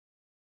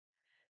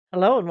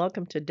Hello and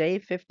welcome to day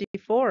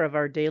 54 of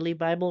our daily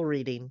Bible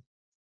reading.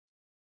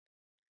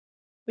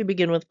 We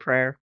begin with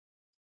prayer.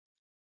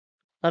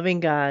 Loving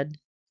God,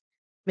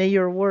 may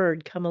your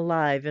word come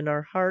alive in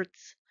our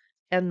hearts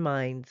and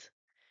minds,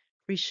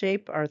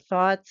 reshape our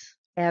thoughts,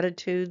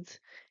 attitudes,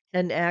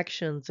 and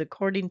actions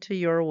according to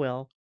your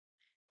will.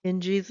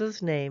 In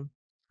Jesus' name,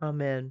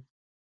 amen.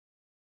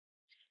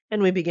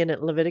 And we begin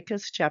at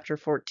Leviticus chapter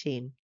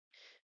 14,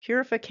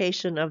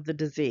 purification of the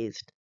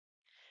diseased.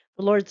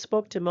 The Lord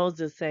spoke to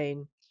Moses,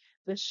 saying,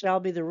 This shall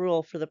be the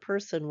rule for the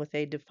person with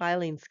a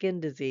defiling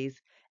skin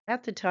disease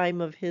at the time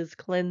of his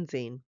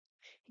cleansing.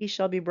 He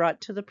shall be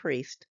brought to the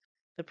priest.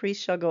 The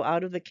priest shall go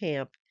out of the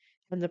camp,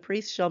 and the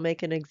priest shall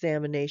make an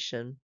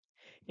examination.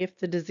 If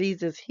the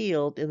disease is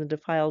healed in the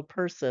defiled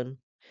person,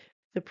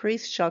 the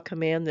priest shall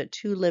command that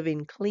 2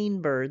 living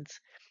clean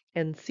birds,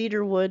 and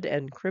cedar wood,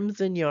 and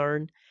crimson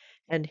yarn,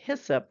 and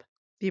hyssop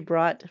be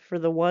brought for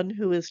the one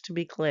who is to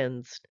be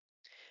cleansed.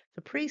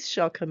 The priest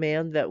shall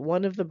command that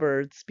one of the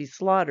birds be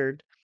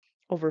slaughtered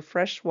over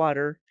fresh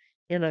water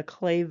in a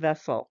clay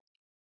vessel.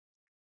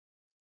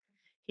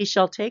 He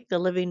shall take the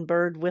living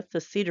bird with the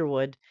cedar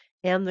wood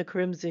and the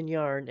crimson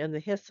yarn and the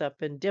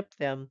hyssop and dip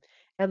them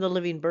and the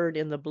living bird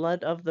in the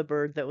blood of the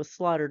bird that was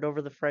slaughtered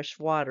over the fresh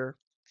water.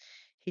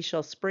 He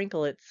shall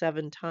sprinkle it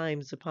 7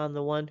 times upon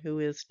the one who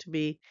is to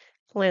be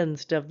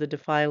cleansed of the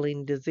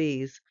defiling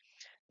disease.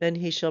 Then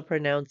he shall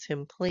pronounce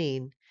him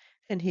clean,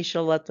 and he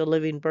shall let the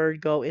living bird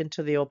go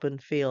into the open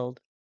field.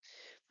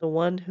 The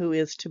one who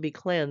is to be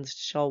cleansed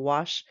shall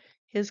wash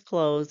his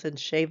clothes and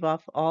shave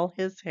off all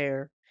his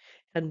hair,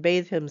 and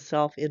bathe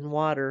himself in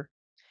water,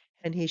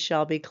 and he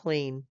shall be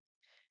clean.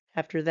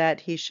 After that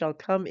he shall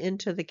come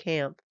into the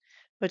camp,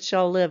 but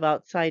shall live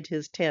outside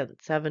his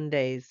tent 7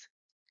 days.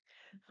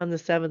 On the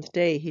 7th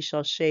day he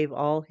shall shave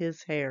all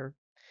his hair.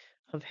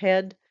 Of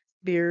head,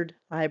 beard,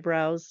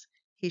 eyebrows,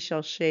 he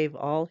shall shave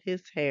all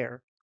his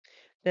hair.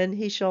 Then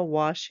he shall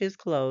wash his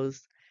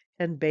clothes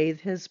and bathe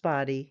his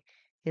body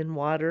in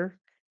water,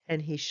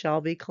 and he shall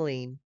be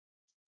clean.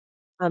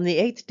 On the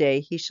 8th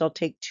day he shall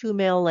take 2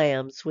 male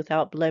lambs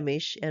without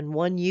blemish, and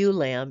 1 ewe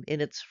lamb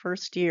in its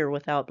first year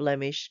without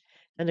blemish,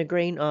 and a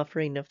grain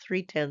offering of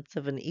 3/10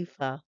 of an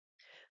ephah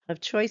of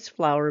choice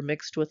flour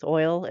mixed with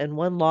oil, and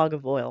 1 log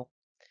of oil.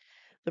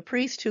 The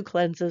priest who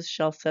cleanses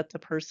shall set the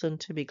person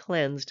to be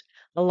cleansed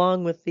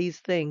along with these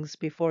things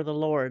before the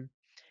Lord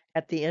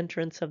at the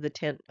entrance of the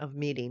tent of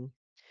meeting.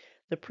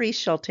 The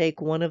priest shall take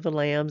one of the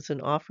lambs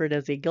and offer it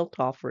as a guilt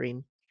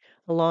offering,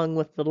 along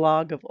with the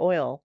log of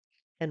oil,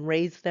 and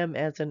raise them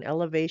as an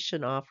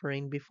elevation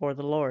offering before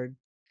the Lord.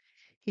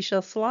 He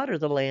shall slaughter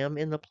the lamb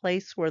in the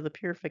place where the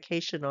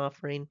purification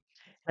offering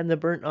and the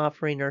burnt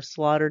offering are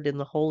slaughtered in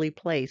the holy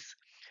place,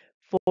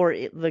 for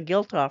the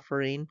guilt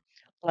offering,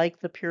 like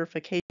the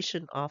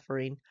purification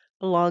offering,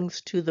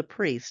 belongs to the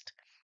priest.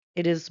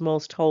 It is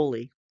most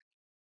holy.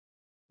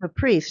 The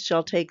priest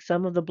shall take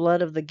some of the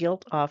blood of the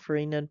guilt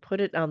offering and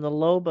put it on the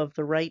lobe of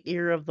the right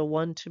ear of the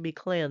one to be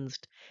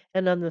cleansed,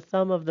 and on the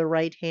thumb of the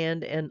right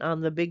hand, and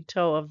on the big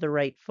toe of the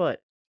right foot.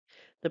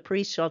 The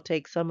priest shall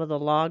take some of the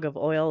log of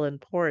oil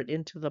and pour it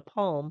into the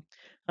palm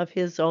of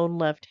his own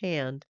left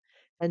hand,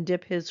 and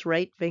dip his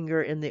right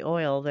finger in the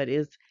oil that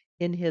is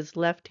in his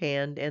left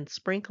hand, and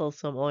sprinkle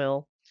some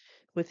oil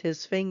with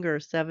his finger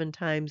 7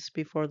 times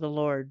before the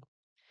Lord.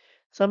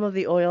 Some of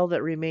the oil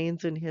that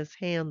remains in his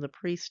hand the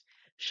priest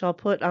shall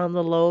put on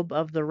the lobe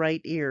of the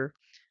right ear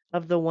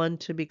of the one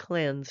to be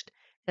cleansed,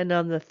 and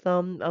on the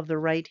thumb of the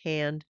right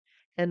hand,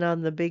 and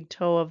on the big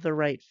toe of the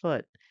right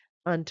foot,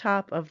 on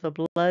top of the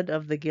blood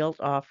of the guilt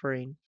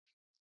offering.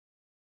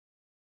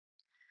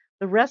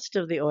 The rest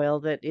of the oil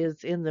that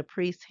is in the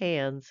priest's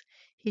hands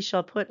he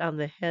shall put on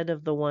the head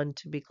of the one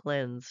to be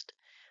cleansed.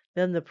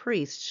 Then the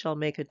priest shall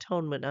make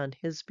atonement on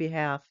his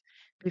behalf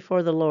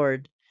before the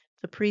Lord.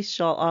 The priest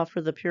shall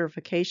offer the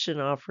purification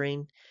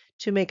offering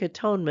to make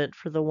atonement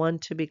for the one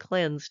to be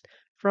cleansed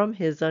from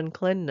his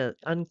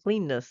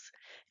uncleanness.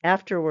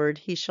 Afterward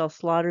he shall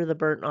slaughter the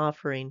burnt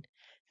offering,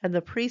 and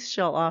the priest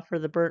shall offer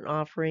the burnt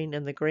offering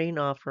and the grain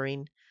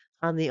offering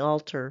on the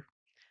altar.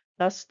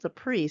 Thus the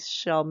priest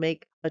shall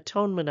make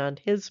atonement on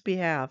his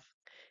behalf,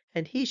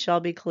 and he shall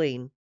be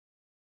clean.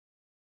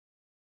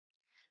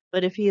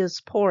 But if he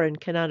is poor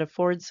and cannot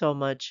afford so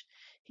much,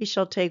 he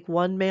shall take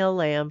 1 male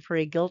lamb for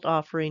a guilt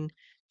offering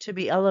to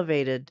be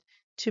elevated,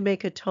 to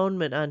make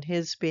atonement on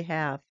his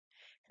behalf,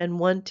 and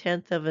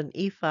 1/10 of an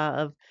ephah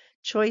of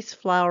choice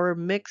flour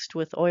mixed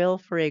with oil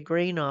for a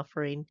grain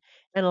offering,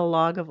 and a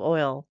log of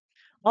oil.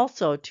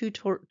 Also 2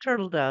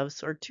 turtle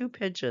doves or 2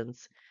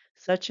 pigeons,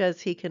 such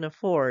as he can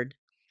afford,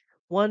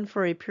 one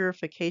for a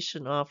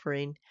purification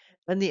offering,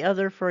 and the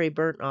other for a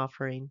burnt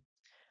offering.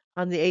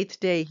 On the 8th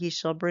day he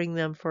shall bring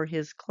them for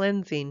his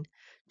cleansing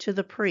to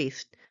the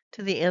priest,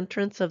 to the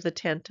entrance of the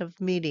tent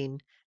of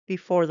meeting,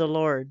 before the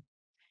Lord.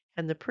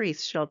 And the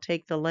priest shall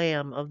take the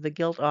lamb of the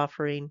guilt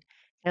offering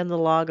and the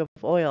log of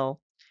oil,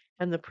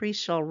 and the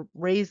priest shall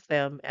raise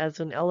them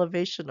as an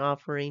elevation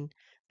offering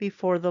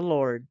before the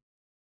Lord.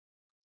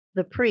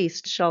 The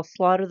priest shall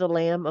slaughter the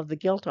lamb of the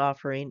guilt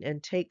offering,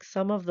 and take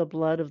some of the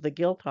blood of the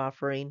guilt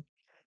offering,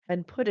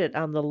 and put it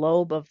on the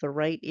lobe of the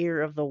right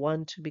ear of the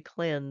one to be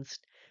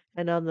cleansed,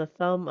 and on the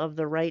thumb of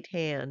the right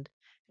hand,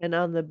 and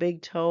on the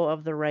big toe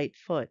of the right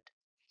foot.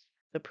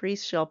 The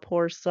priest shall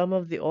pour some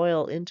of the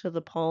oil into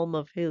the palm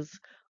of his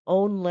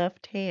own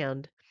left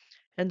hand,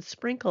 and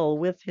sprinkle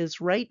with his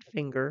right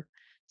finger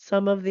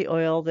some of the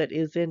oil that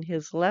is in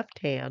his left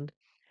hand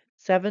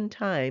 7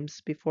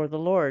 times before the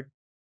Lord.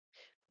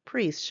 The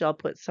priest shall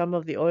put some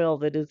of the oil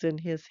that is in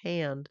his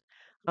hand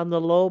on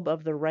the lobe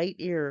of the right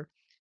ear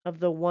of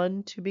the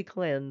one to be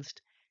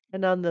cleansed,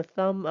 and on the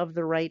thumb of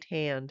the right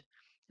hand,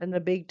 and the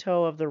big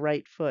toe of the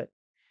right foot,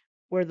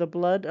 where the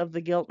blood of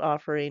the guilt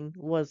offering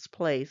was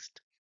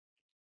placed.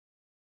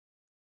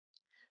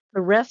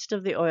 The rest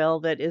of the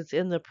oil that is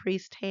in the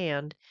priest's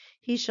hand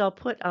he shall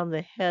put on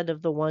the head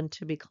of the one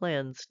to be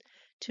cleansed,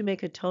 to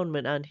make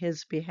atonement on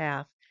his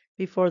behalf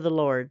before the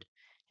Lord.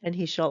 And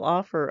he shall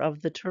offer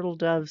of the turtle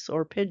doves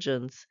or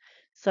pigeons,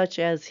 such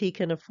as he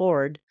can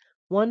afford,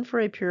 one for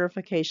a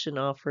purification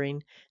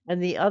offering,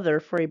 and the other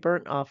for a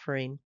burnt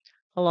offering,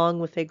 along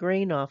with a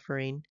grain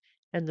offering.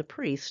 And the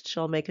priest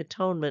shall make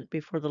atonement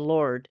before the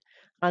Lord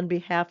on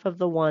behalf of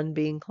the one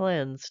being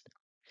cleansed.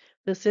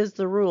 This is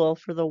the rule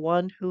for the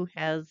one who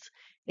has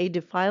a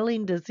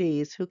defiling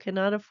disease, who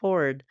cannot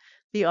afford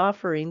the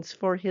offerings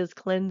for his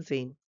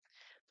cleansing.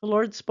 The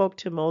Lord spoke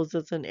to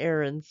Moses and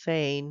Aaron,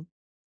 saying,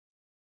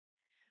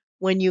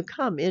 When you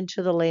come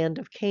into the land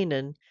of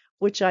Canaan,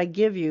 which I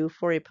give you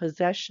for a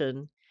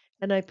possession,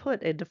 and I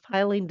put a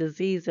defiling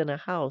disease in a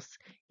house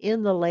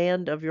in the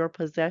land of your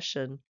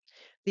possession,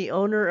 the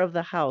owner of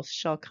the house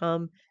shall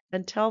come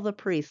and tell the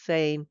priest,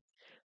 saying,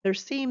 There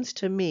seems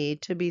to me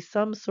to be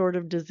some sort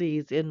of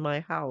disease in my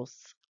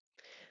house.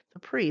 The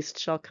priest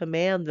shall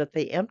command that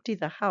they empty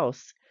the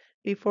house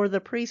before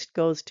the priest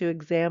goes to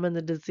examine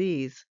the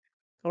disease,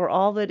 or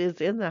all that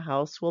is in the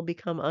house will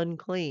become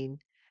unclean,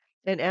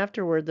 and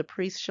afterward the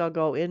priest shall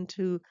go in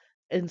to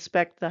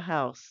inspect the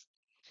house.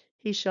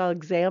 He shall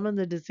examine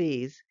the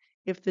disease.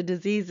 If the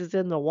disease is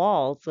in the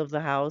walls of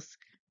the house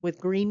with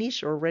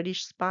greenish or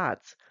reddish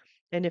spots,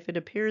 and if it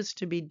appears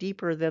to be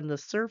deeper than the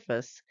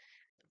surface,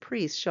 the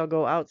priest shall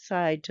go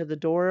outside to the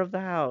door of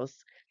the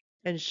house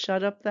and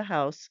shut up the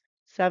house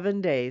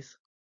 7 days.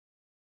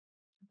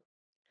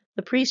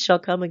 The priest shall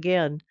come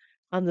again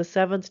on the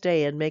seventh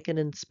day and make an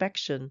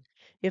inspection.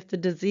 If the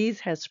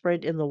disease has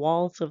spread in the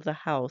walls of the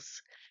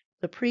house,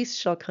 the priest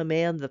shall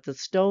command that the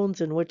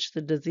stones in which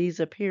the disease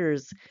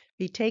appears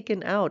be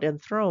taken out and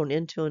thrown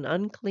into an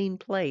unclean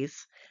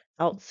place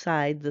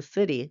outside the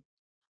city.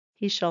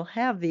 He shall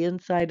have the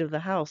inside of the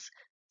house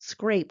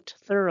scraped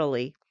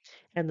thoroughly,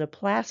 and the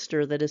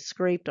plaster that is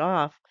scraped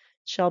off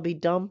shall be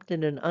dumped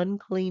in an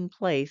unclean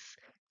place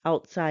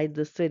outside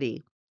the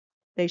city.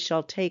 They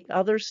shall take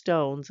other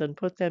stones and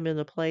put them in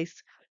the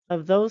place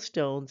of those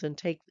stones, and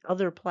take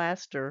other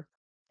plaster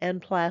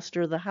and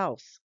plaster the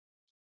house.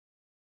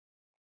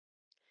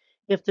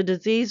 If the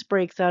disease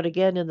breaks out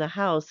again in the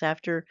house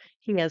after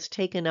he has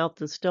taken out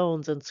the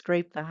stones and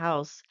scraped the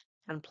house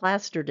and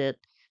plastered it,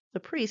 the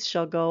priest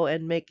shall go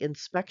and make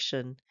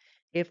inspection.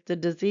 If the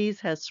disease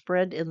has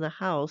spread in the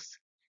house,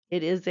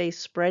 it is a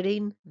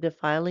spreading,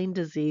 defiling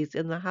disease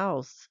in the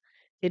house.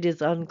 It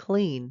is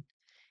unclean.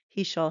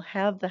 He shall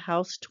have the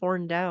house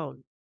torn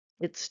down,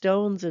 its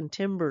stones and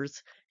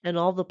timbers, and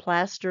all the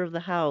plaster of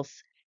the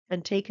house,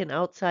 and taken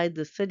outside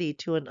the city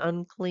to an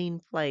unclean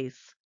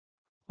place.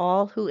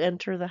 All who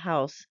enter the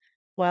house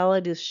while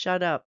it is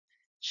shut up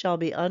shall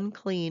be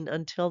unclean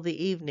until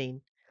the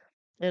evening,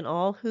 and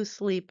all who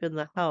sleep in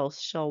the house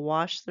shall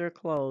wash their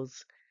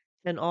clothes,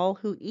 and all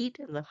who eat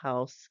in the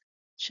house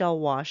shall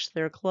wash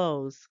their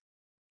clothes.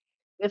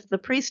 If the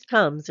priest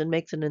comes and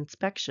makes an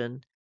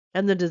inspection,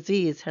 and the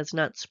disease has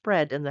not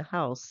spread in the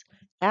house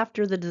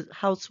after the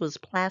house was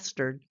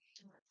plastered,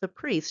 the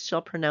priest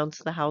shall pronounce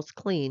the house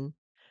clean.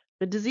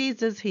 The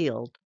disease is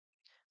healed.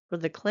 For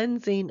the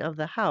cleansing of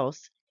the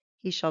house,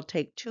 he shall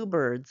take 2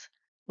 birds,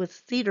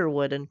 with cedar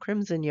wood and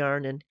crimson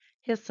yarn and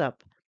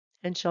hyssop,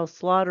 and shall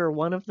slaughter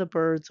one of the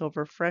birds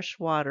over fresh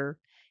water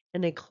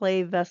in a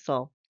clay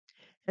vessel,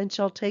 and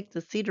shall take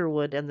the cedar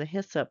wood and the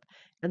hyssop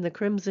and the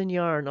crimson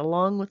yarn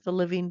along with the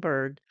living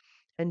bird,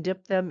 and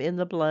dip them in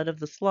the blood of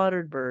the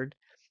slaughtered bird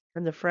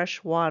and the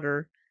fresh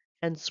water,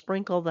 and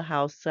sprinkle the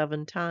house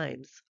 7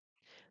 times.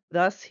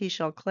 Thus he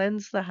shall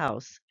cleanse the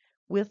house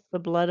with the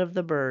blood of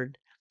the bird,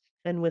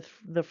 and with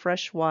the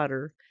fresh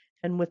water,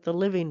 and with the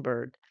living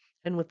bird,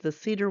 and with the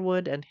cedar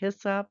wood and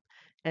hyssop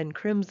and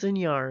crimson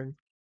yarn.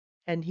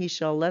 And he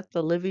shall let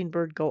the living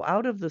bird go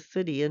out of the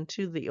city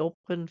into the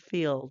open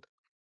field.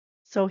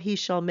 So he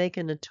shall make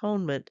an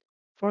atonement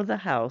for the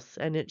house,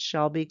 and it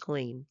shall be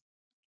clean.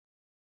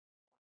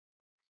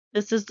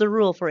 This is the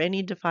rule for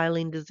any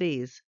defiling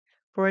disease,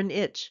 for an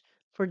itch,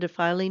 for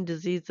defiling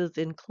diseases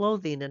in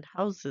clothing and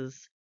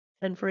houses,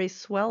 and for a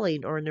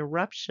swelling or an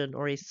eruption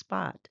or a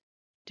spot,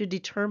 to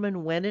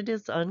determine when it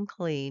is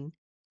unclean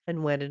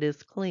and when it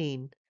is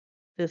clean.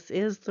 This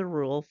is the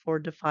rule for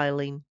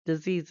defiling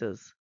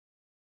diseases.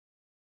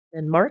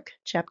 In Mark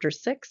chapter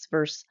 6,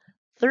 verse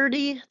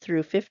 30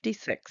 through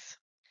 56,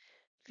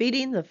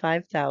 feeding the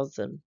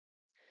 5,000.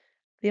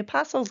 The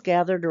apostles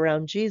gathered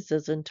around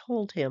Jesus and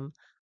told him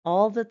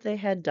all that they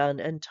had done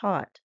and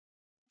taught.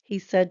 He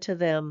said to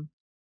them,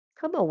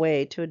 "Come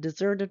away to a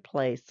deserted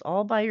place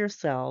all by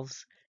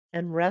yourselves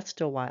and rest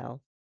a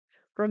while."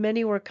 For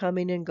many were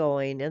coming and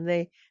going, and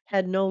they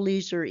had no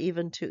leisure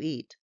even to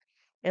eat.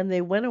 And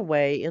they went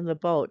away in the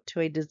boat to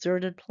a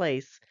deserted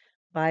place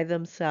by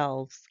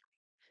themselves.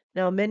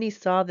 Now many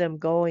saw them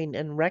going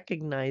and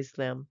recognized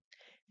them,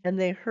 and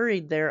they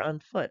hurried there on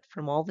foot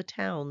from all the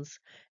towns,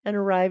 and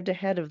arrived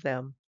ahead of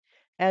them.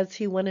 As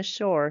he went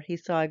ashore, he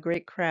saw a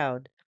great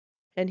crowd,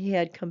 and he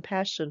had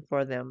compassion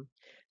for them,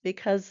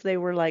 because they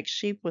were like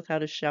sheep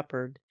without a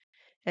shepherd,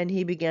 and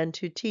he began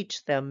to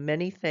teach them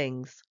many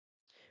things.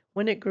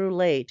 When it grew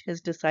late,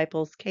 his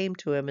disciples came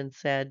to him and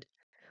said,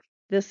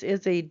 "This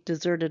is a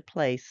deserted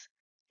place,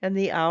 and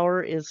the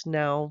hour is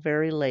now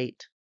very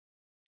late.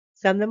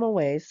 Send them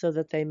away so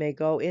that they may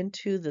go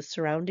into the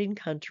surrounding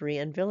country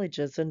and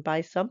villages and buy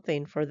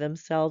something for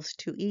themselves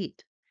to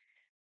eat."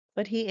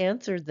 But he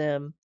answered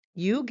them,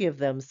 "You give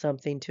them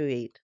something to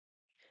eat."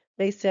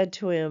 They said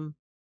to him,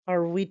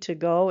 "Are we to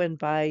go and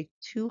buy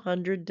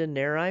 200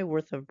 denarii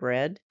worth of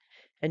bread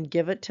and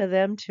give it to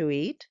them to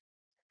eat?"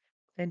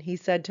 And he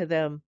said to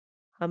them,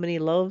 "How many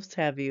loaves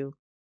have you?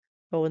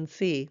 Go and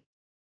see."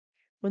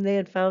 When they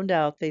had found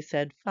out, they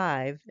said,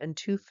 "5, and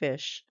 2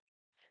 fish."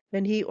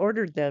 Then he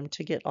ordered them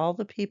to get all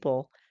the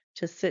people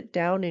to sit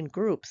down in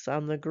groups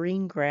on the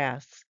green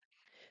grass.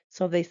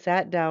 So they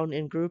sat down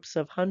in groups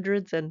of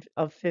hundreds and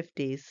of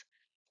fifties.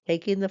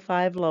 Taking the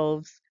 5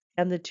 loaves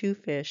and the 2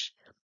 fish,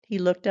 he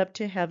looked up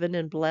to heaven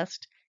and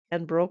blessed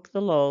and broke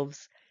the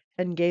loaves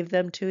and gave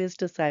them to his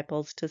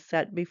disciples to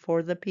set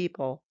before the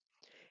people.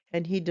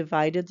 And he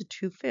divided the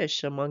 2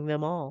 fish among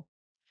them all.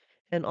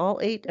 And all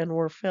ate and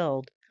were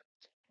filled.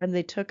 And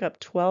they took up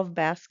 12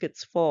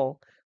 baskets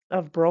full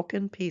of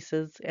broken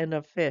pieces and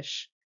of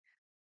fish.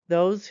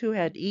 Those who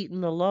had eaten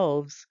the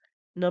loaves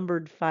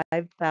numbered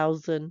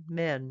 5,000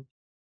 men.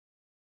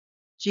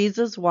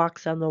 Jesus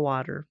walks on the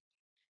water.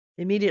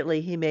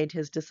 Immediately he made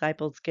his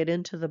disciples get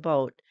into the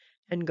boat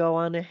and go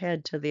on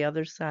ahead to the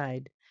other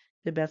side,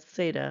 to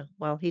Bethsaida,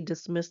 while he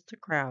dismissed the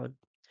crowd.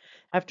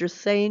 After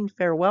saying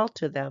farewell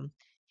to them,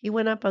 he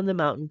went up on the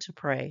mountain to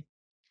pray.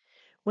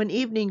 When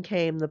evening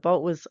came, the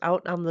boat was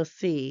out on the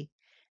sea,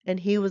 and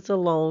he was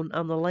alone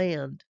on the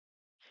land.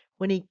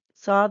 When he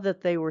saw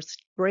that they were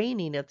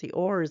straining at the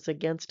oars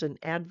against an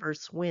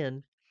adverse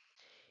wind,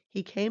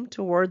 he came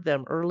toward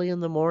them early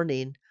in the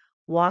morning,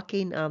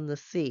 walking on the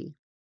sea.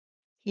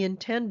 He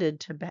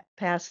intended to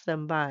pass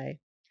them by,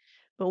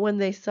 but when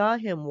they saw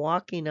him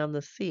walking on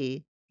the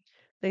sea,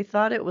 they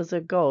thought it was a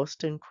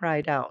ghost and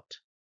cried out.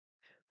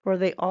 For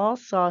they all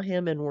saw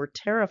him and were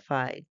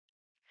terrified.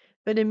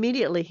 But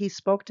immediately he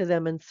spoke to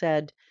them and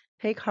said,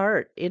 "Take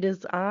heart, it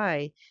is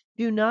I.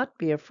 Do not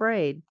be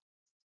afraid."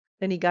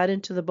 Then he got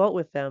into the boat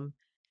with them,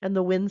 and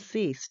the wind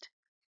ceased,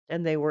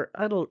 and they were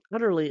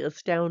utterly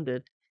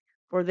astounded,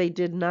 for they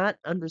did not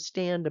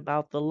understand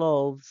about the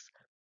loaves,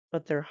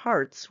 but their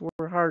hearts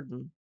were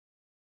hardened.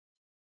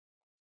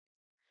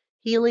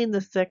 Healing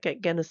the sick at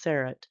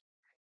Gennesaret.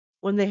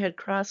 When they had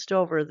crossed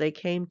over, they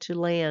came to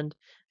land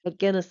at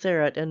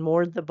Gennesaret and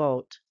moored the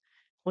boat.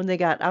 When they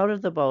got out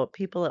of the boat,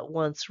 people at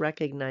once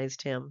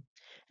recognized him,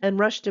 and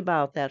rushed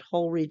about that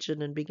whole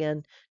region and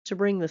began to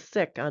bring the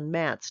sick on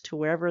mats to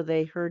wherever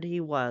they heard he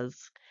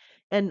was.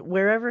 And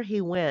wherever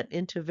he went,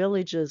 into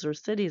villages or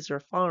cities or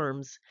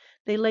farms,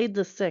 they laid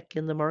the sick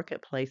in the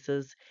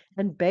marketplaces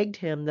and begged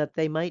him that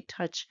they might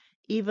touch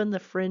even the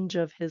fringe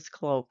of his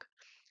cloak,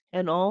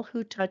 and all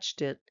who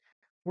touched it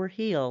were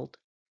healed.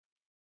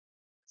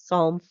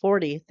 Psalm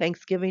 40,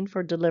 Thanksgiving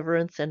for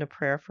deliverance and a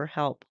prayer for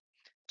help.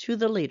 To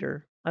the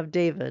leader of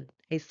David,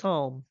 a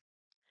psalm.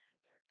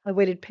 I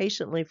waited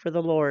patiently for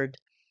the Lord.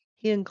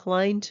 He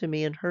inclined to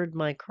me and heard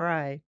my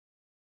cry.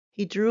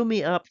 He drew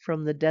me up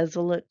from the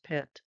desolate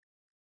pit,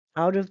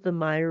 out of the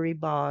miry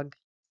bog,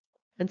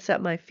 and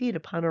set my feet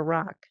upon a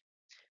rock,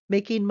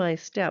 making my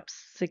steps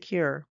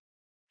secure.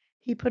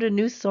 He put a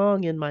new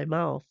song in my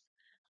mouth,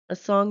 a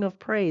song of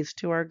praise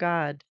to our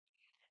God.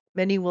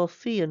 Many will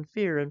see and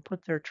fear and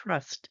put their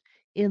trust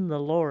in the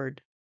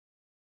Lord.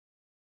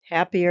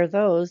 Happy are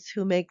those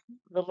who make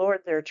the Lord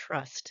their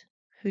trust,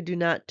 who do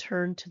not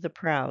turn to the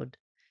proud,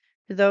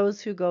 to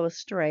those who go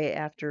astray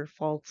after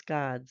false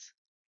gods.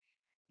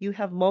 You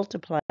have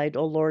multiplied,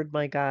 O Lord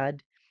my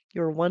God,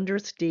 your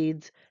wondrous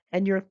deeds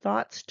and your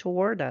thoughts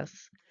toward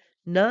us.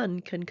 None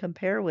can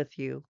compare with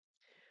you.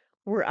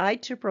 Were I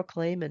to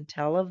proclaim and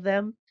tell of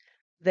them,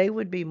 they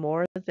would be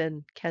more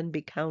than can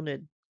be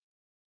counted.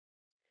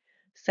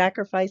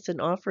 Sacrifice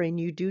and offering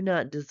you do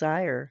not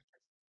desire,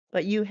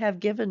 but you have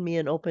given me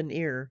an open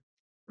ear.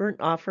 Burnt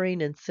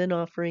offering and sin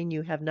offering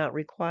you have not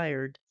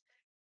required.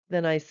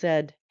 Then I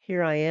said,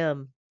 Here I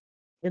am.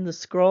 In the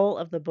scroll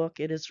of the book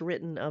it is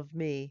written of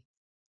me.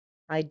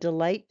 I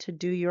delight to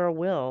do your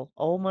will,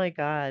 O my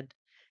God.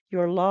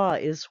 Your law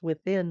is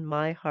within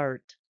my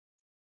heart.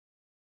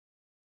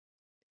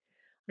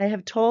 I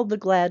have told the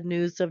glad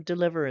news of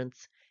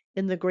deliverance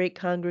in the great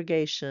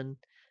congregation.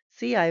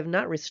 See, I have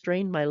not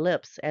restrained my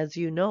lips, as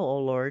you know, O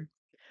Lord.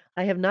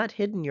 I have not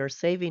hidden your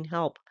saving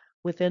help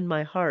within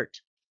my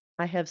heart.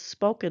 I have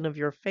spoken of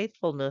your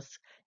faithfulness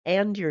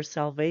and your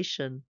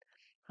salvation.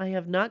 I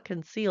have not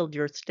concealed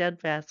your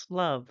steadfast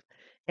love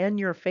and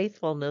your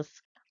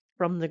faithfulness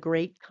from the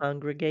great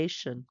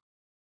congregation.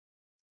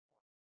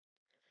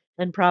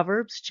 And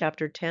Proverbs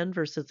chapter 10,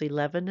 verses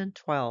 11 and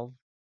 12.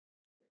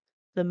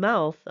 The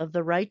mouth of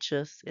the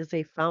righteous is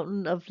a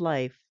fountain of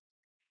life,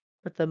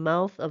 but the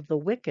mouth of the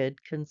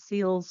wicked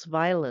conceals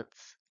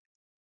violence.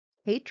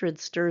 Hatred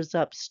stirs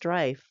up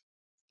strife,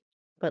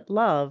 but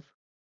love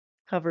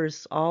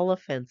covers all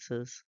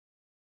offenses.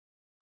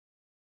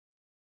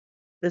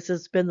 This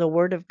has been the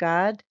Word of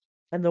God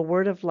and the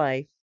Word of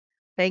Life.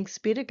 Thanks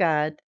be to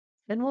God,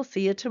 and we'll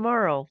see you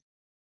tomorrow.